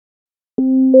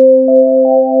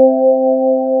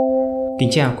Kính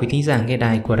chào quý thính giả nghe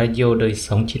đài của Radio Đời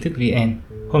Sống Tri Thức VN.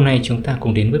 Hôm nay chúng ta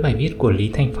cùng đến với bài viết của Lý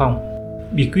Thanh Phong.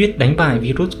 Bí quyết đánh bại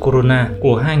virus corona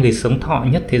của hai người sống thọ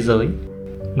nhất thế giới.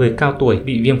 Người cao tuổi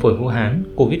bị viêm phổi Vũ Hán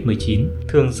COVID-19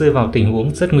 thường rơi vào tình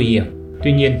huống rất nguy hiểm.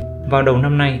 Tuy nhiên, vào đầu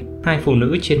năm nay, hai phụ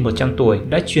nữ trên 100 tuổi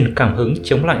đã truyền cảm hứng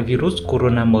chống lại virus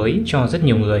corona mới cho rất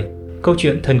nhiều người. Câu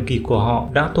chuyện thần kỳ của họ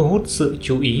đã thu hút sự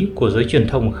chú ý của giới truyền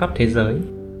thông khắp thế giới.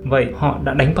 Vậy họ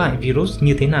đã đánh bại virus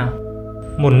như thế nào?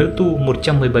 Một nữ tu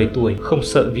 117 tuổi không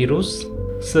sợ virus.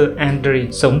 Sir Andre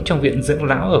sống trong viện dưỡng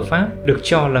lão ở Pháp, được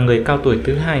cho là người cao tuổi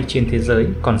thứ hai trên thế giới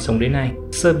còn sống đến nay.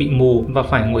 Sir bị mù và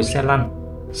phải ngồi xe lăn.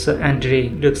 Sir Andre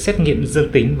được xét nghiệm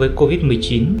dương tính với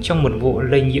COVID-19 trong một vụ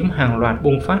lây nhiễm hàng loạt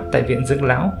bùng phát tại viện dưỡng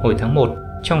lão hồi tháng 1.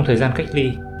 Trong thời gian cách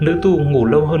ly, nữ tu ngủ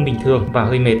lâu hơn bình thường và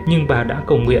hơi mệt, nhưng bà đã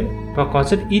cầu nguyện và có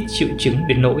rất ít triệu chứng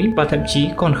đến nỗi bà thậm chí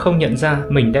còn không nhận ra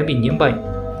mình đã bị nhiễm bệnh.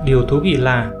 Điều thú vị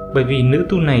là bởi vì nữ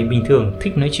tu này bình thường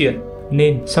thích nói chuyện,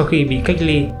 nên sau khi bị cách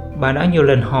ly, bà đã nhiều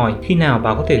lần hỏi khi nào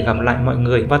bà có thể gặp lại mọi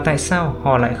người và tại sao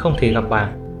họ lại không thể gặp bà.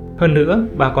 Hơn nữa,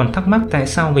 bà còn thắc mắc tại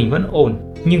sao mình vẫn ổn,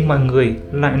 nhưng mọi người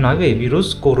lại nói về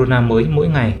virus corona mới mỗi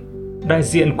ngày. Đại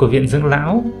diện của viện dưỡng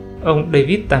lão, ông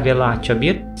David Tavella cho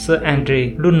biết Sir Andre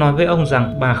luôn nói với ông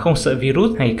rằng bà không sợ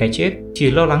virus hay cái chết,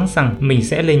 chỉ lo lắng rằng mình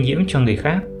sẽ lây nhiễm cho người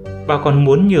khác. Bà còn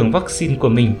muốn nhường vaccine của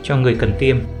mình cho người cần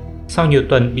tiêm. Sau nhiều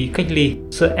tuần bị cách ly,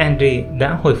 Sir Andre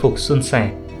đã hồi phục suôn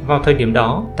sẻ. Vào thời điểm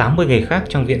đó, 80 người khác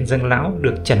trong viện dưỡng lão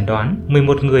được chẩn đoán,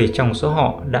 11 người trong số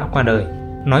họ đã qua đời.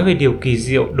 Nói về điều kỳ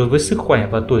diệu đối với sức khỏe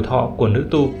và tuổi thọ của nữ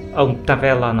tu, ông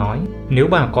Tavella nói, nếu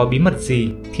bà có bí mật gì,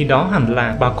 thì đó hẳn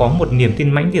là bà có một niềm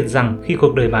tin mãnh liệt rằng khi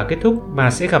cuộc đời bà kết thúc,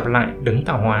 bà sẽ gặp lại đấng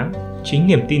tạo hóa. Chính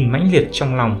niềm tin mãnh liệt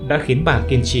trong lòng đã khiến bà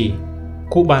kiên trì.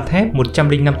 Cụ bà thép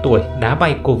 105 tuổi đá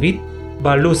bay Covid.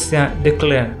 Bà Lucia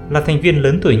DeClaire là thành viên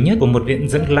lớn tuổi nhất của một viện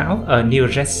dưỡng lão ở New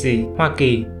Jersey, Hoa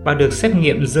Kỳ. Bà được xét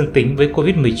nghiệm dương tính với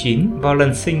COVID-19 vào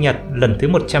lần sinh nhật lần thứ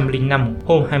 105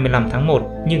 hôm 25 tháng 1,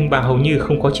 nhưng bà hầu như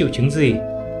không có triệu chứng gì.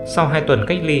 Sau 2 tuần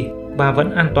cách ly, bà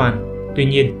vẫn an toàn. Tuy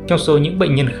nhiên, trong số những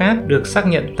bệnh nhân khác được xác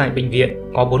nhận tại bệnh viện,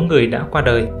 có 4 người đã qua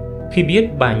đời. Khi biết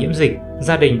bà nhiễm dịch,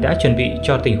 gia đình đã chuẩn bị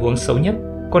cho tình huống xấu nhất.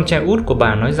 Con trai út của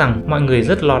bà nói rằng mọi người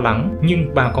rất lo lắng,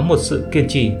 nhưng bà có một sự kiên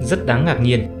trì rất đáng ngạc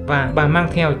nhiên và bà mang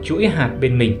theo chuỗi hạt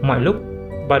bên mình mọi lúc.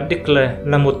 Bà DeClaire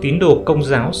là một tín đồ Công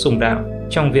giáo sùng đạo.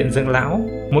 Trong viện dưỡng lão,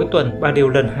 mỗi tuần bà đều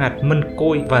lần hạt mân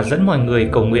côi và dẫn mọi người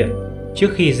cầu nguyện. Trước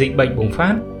khi dịch bệnh bùng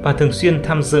phát, bà thường xuyên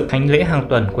tham dự thánh lễ hàng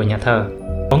tuần của nhà thờ.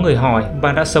 Có người hỏi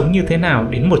bà đã sống như thế nào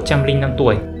đến 105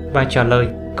 tuổi. Bà trả lời,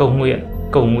 cầu nguyện,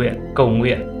 cầu nguyện, cầu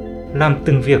nguyện. Làm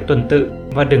từng việc tuần tự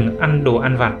và đừng ăn đồ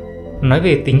ăn vặt. Nói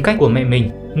về tính cách của mẹ mình,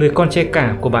 người con trai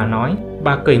cả của bà nói,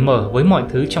 bà cởi mở với mọi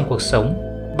thứ trong cuộc sống.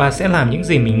 Bà sẽ làm những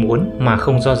gì mình muốn mà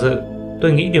không do dự.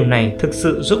 Tôi nghĩ điều này thực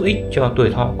sự giúp ích cho tuổi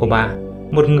thọ của bà.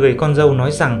 Một người con dâu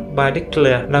nói rằng bà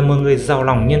DeClaire là một người giàu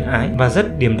lòng nhân ái và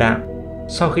rất điềm đạm.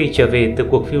 Sau khi trở về từ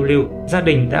cuộc phiêu lưu, gia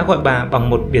đình đã gọi bà bằng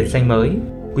một biệt danh mới,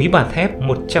 Quý bà thép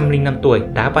 105 tuổi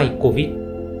đá bay Covid.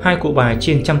 Hai cụ bà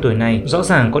trên 100 tuổi này rõ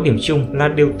ràng có điểm chung là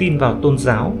đều tin vào tôn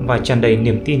giáo và tràn đầy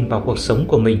niềm tin vào cuộc sống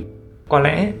của mình. Có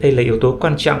lẽ đây là yếu tố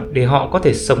quan trọng để họ có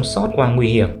thể sống sót qua nguy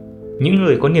hiểm. Những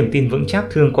người có niềm tin vững chắc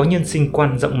thường có nhân sinh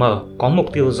quan rộng mở, có mục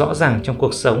tiêu rõ ràng trong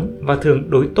cuộc sống và thường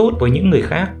đối tốt với những người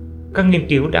khác. Các nghiên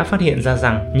cứu đã phát hiện ra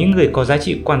rằng những người có giá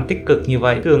trị quan tích cực như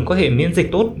vậy thường có hệ miễn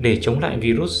dịch tốt để chống lại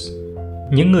virus.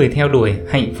 Những người theo đuổi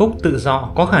hạnh phúc tự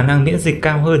do có khả năng miễn dịch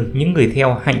cao hơn những người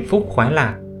theo hạnh phúc khoái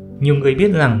lạc. Nhiều người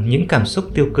biết rằng những cảm xúc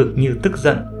tiêu cực như tức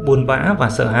giận, buồn bã và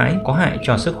sợ hãi có hại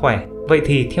cho sức khỏe. Vậy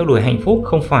thì theo đuổi hạnh phúc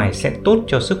không phải sẽ tốt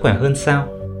cho sức khỏe hơn sao?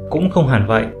 Cũng không hẳn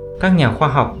vậy. Các nhà khoa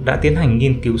học đã tiến hành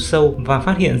nghiên cứu sâu và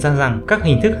phát hiện ra rằng các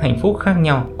hình thức hạnh phúc khác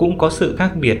nhau cũng có sự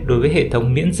khác biệt đối với hệ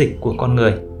thống miễn dịch của con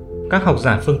người. Các học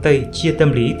giả phương Tây chia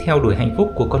tâm lý theo đuổi hạnh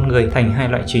phúc của con người thành hai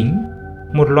loại chính.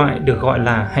 Một loại được gọi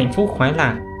là hạnh phúc khoái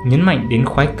lạc, nhấn mạnh đến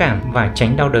khoái cảm và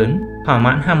tránh đau đớn, thỏa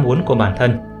mãn ham muốn của bản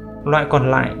thân. Loại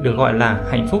còn lại được gọi là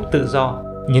hạnh phúc tự do,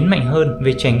 nhấn mạnh hơn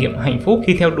về trải nghiệm hạnh phúc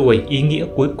khi theo đuổi ý nghĩa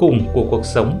cuối cùng của cuộc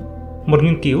sống. Một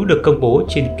nghiên cứu được công bố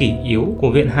trên kỷ yếu của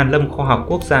Viện Hàn lâm Khoa học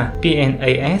Quốc gia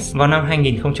PNAS vào năm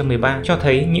 2013 cho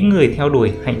thấy những người theo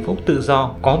đuổi hạnh phúc tự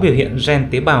do có biểu hiện gen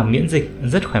tế bào miễn dịch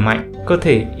rất khỏe mạnh, cơ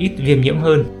thể ít viêm nhiễm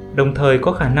hơn, đồng thời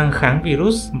có khả năng kháng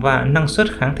virus và năng suất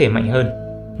kháng thể mạnh hơn.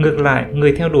 Ngược lại,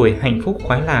 người theo đuổi hạnh phúc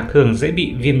khoái lạc thường dễ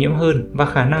bị viêm nhiễm hơn và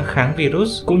khả năng kháng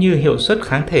virus cũng như hiệu suất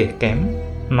kháng thể kém.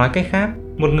 Nói cách khác,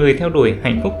 một người theo đuổi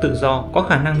hạnh phúc tự do có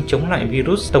khả năng chống lại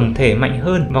virus tổng thể mạnh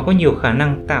hơn và có nhiều khả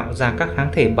năng tạo ra các kháng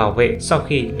thể bảo vệ sau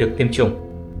khi được tiêm chủng.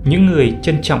 Những người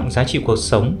trân trọng giá trị cuộc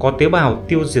sống có tế bào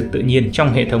tiêu diệt tự nhiên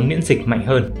trong hệ thống miễn dịch mạnh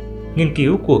hơn. Nghiên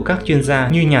cứu của các chuyên gia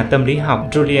như nhà tâm lý học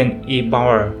Julian E.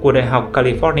 Bauer của Đại học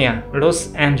California,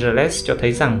 Los Angeles cho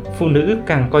thấy rằng phụ nữ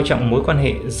càng coi trọng mối quan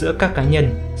hệ giữa các cá nhân,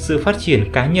 sự phát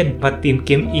triển cá nhân và tìm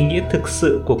kiếm ý nghĩa thực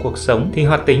sự của cuộc sống thì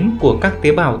hoạt tính của các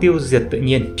tế bào tiêu diệt tự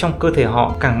nhiên trong cơ thể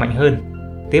họ càng mạnh hơn.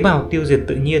 Tế bào tiêu diệt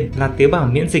tự nhiên là tế bào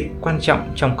miễn dịch quan trọng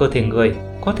trong cơ thể người,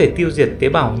 có thể tiêu diệt tế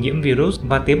bào nhiễm virus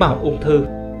và tế bào ung thư.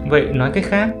 Vậy nói cách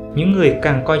khác, những người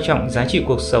càng coi trọng giá trị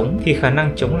cuộc sống thì khả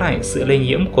năng chống lại sự lây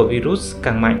nhiễm của virus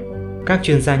càng mạnh. Các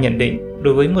chuyên gia nhận định,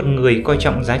 đối với một người coi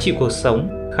trọng giá trị cuộc sống,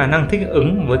 khả năng thích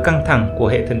ứng với căng thẳng của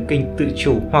hệ thần kinh tự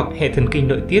chủ hoặc hệ thần kinh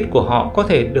nội tiết của họ có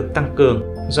thể được tăng cường,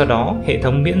 do đó hệ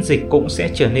thống miễn dịch cũng sẽ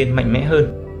trở nên mạnh mẽ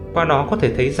hơn. Qua đó có thể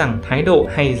thấy rằng thái độ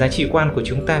hay giá trị quan của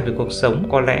chúng ta về cuộc sống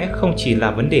có lẽ không chỉ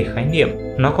là vấn đề khái niệm,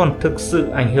 nó còn thực sự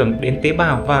ảnh hưởng đến tế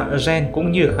bào và gen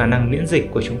cũng như khả năng miễn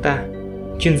dịch của chúng ta.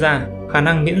 Chuyên gia, khả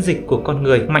năng miễn dịch của con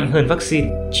người mạnh hơn vaccine,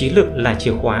 trí lực là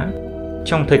chìa khóa.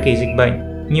 Trong thời kỳ dịch bệnh,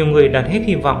 nhiều người đặt hết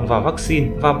hy vọng vào vaccine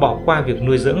và bỏ qua việc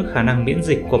nuôi dưỡng khả năng miễn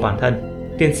dịch của bản thân.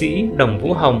 Tiến sĩ Đồng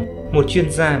Vũ Hồng, một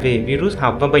chuyên gia về virus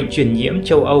học và bệnh truyền nhiễm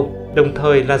châu Âu, đồng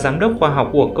thời là giám đốc khoa học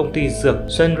của công ty dược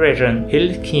Sunregen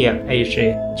Healthcare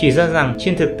Asia, chỉ ra rằng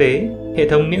trên thực tế, hệ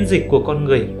thống miễn dịch của con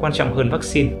người quan trọng hơn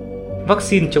vaccine.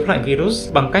 Vaccine chống lại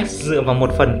virus bằng cách dựa vào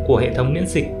một phần của hệ thống miễn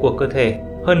dịch của cơ thể.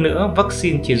 Hơn nữa,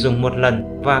 vaccine chỉ dùng một lần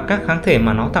và các kháng thể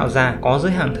mà nó tạo ra có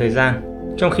giới hạn thời gian.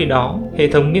 Trong khi đó, hệ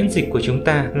thống miễn dịch của chúng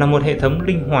ta là một hệ thống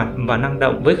linh hoạt và năng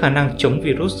động với khả năng chống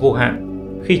virus vô hạn.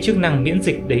 Khi chức năng miễn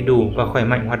dịch đầy đủ và khỏe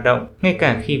mạnh hoạt động, ngay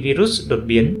cả khi virus đột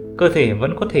biến, cơ thể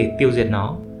vẫn có thể tiêu diệt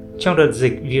nó. Trong đợt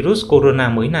dịch virus corona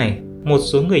mới này, một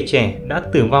số người trẻ đã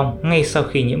tử vong ngay sau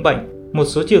khi nhiễm bệnh. Một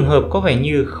số trường hợp có vẻ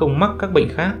như không mắc các bệnh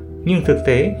khác, nhưng thực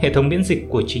tế hệ thống miễn dịch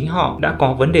của chính họ đã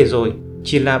có vấn đề rồi,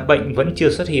 chỉ là bệnh vẫn chưa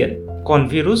xuất hiện. Còn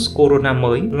virus corona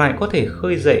mới lại có thể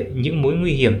khơi dậy những mối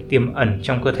nguy hiểm tiềm ẩn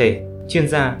trong cơ thể, chuyên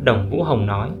gia Đồng Vũ Hồng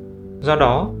nói. Do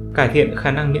đó, cải thiện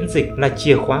khả năng miễn dịch là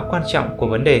chìa khóa quan trọng của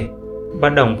vấn đề. Bà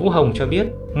Đồng Vũ Hồng cho biết,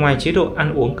 ngoài chế độ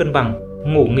ăn uống cân bằng,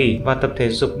 ngủ nghỉ và tập thể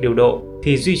dục điều độ,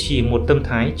 thì duy trì một tâm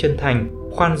thái chân thành,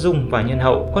 khoan dung và nhân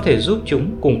hậu có thể giúp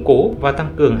chúng củng cố và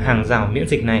tăng cường hàng rào miễn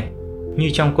dịch này. Như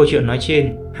trong câu chuyện nói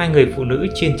trên, hai người phụ nữ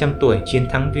trên 100 tuổi chiến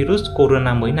thắng virus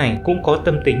corona mới này cũng có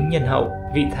tâm tính nhân hậu,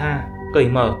 vị tha, cởi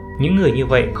mở. Những người như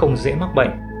vậy không dễ mắc bệnh.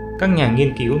 Các nhà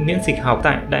nghiên cứu miễn dịch học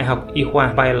tại Đại học Y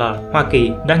khoa Baylor, Hoa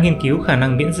Kỳ đã nghiên cứu khả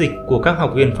năng miễn dịch của các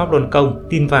học viên Pháp Luân Công,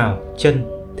 tin vào, chân,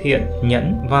 thiện,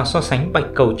 nhẫn và so sánh bạch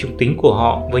cầu trung tính của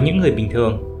họ với những người bình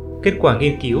thường. Kết quả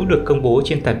nghiên cứu được công bố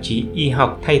trên tạp chí Y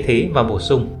học thay thế và bổ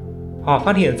sung. Họ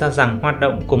phát hiện ra rằng hoạt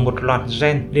động của một loạt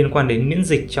gen liên quan đến miễn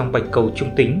dịch trong bạch cầu trung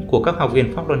tính của các học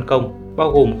viên Pháp Luân Công,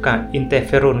 bao gồm cả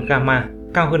interferon gamma,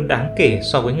 cao hơn đáng kể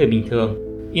so với người bình thường.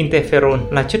 Interferon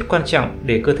là chất quan trọng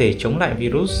để cơ thể chống lại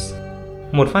virus.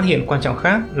 Một phát hiện quan trọng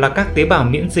khác là các tế bào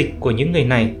miễn dịch của những người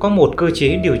này có một cơ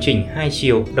chế điều chỉnh hai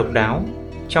chiều độc đáo.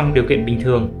 Trong điều kiện bình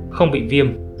thường, không bị viêm,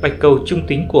 bạch cầu trung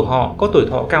tính của họ có tuổi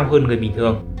thọ cao hơn người bình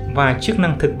thường và chức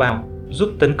năng thực bào giúp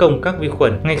tấn công các vi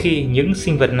khuẩn ngay khi những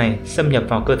sinh vật này xâm nhập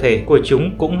vào cơ thể của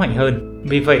chúng cũng mạnh hơn,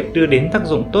 vì vậy đưa đến tác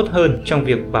dụng tốt hơn trong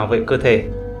việc bảo vệ cơ thể.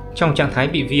 Trong trạng thái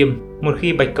bị viêm, một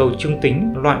khi bạch cầu trung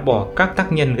tính loại bỏ các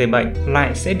tác nhân gây bệnh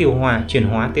lại sẽ điều hòa chuyển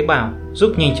hóa tế bào,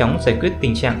 giúp nhanh chóng giải quyết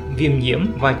tình trạng viêm nhiễm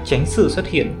và tránh sự xuất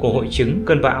hiện của hội chứng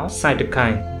cơn bão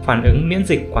cytokine, phản ứng miễn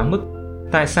dịch quá mức.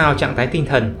 Tại sao trạng thái tinh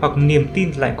thần hoặc niềm tin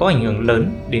lại có ảnh hưởng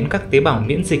lớn đến các tế bào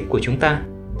miễn dịch của chúng ta?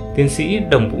 Tiến sĩ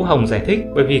Đồng Vũ Hồng giải thích,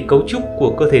 bởi vì cấu trúc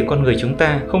của cơ thể con người chúng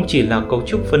ta không chỉ là cấu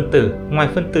trúc phân tử, ngoài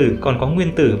phân tử còn có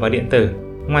nguyên tử và điện tử.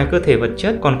 Ngoài cơ thể vật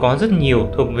chất còn có rất nhiều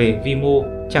thuộc về vi mô,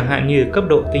 chẳng hạn như cấp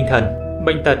độ tinh thần.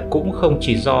 Bệnh tật cũng không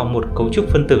chỉ do một cấu trúc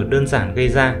phân tử đơn giản gây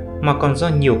ra, mà còn do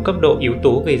nhiều cấp độ yếu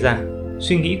tố gây ra.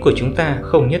 Suy nghĩ của chúng ta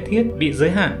không nhất thiết bị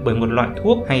giới hạn bởi một loại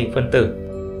thuốc hay phân tử.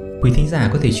 Quý thính giả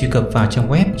có thể truy cập vào trang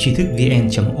web tri thức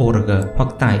vn.org hoặc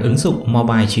tải ứng dụng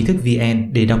mobile tri thức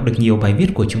vn để đọc được nhiều bài viết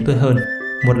của chúng tôi hơn.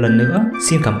 Một lần nữa,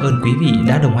 xin cảm ơn quý vị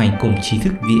đã đồng hành cùng Tri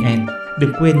thức VN.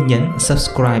 Đừng quên nhấn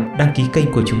subscribe, đăng ký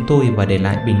kênh của chúng tôi và để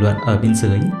lại bình luận ở bên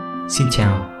dưới. Xin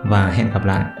chào và hẹn gặp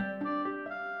lại.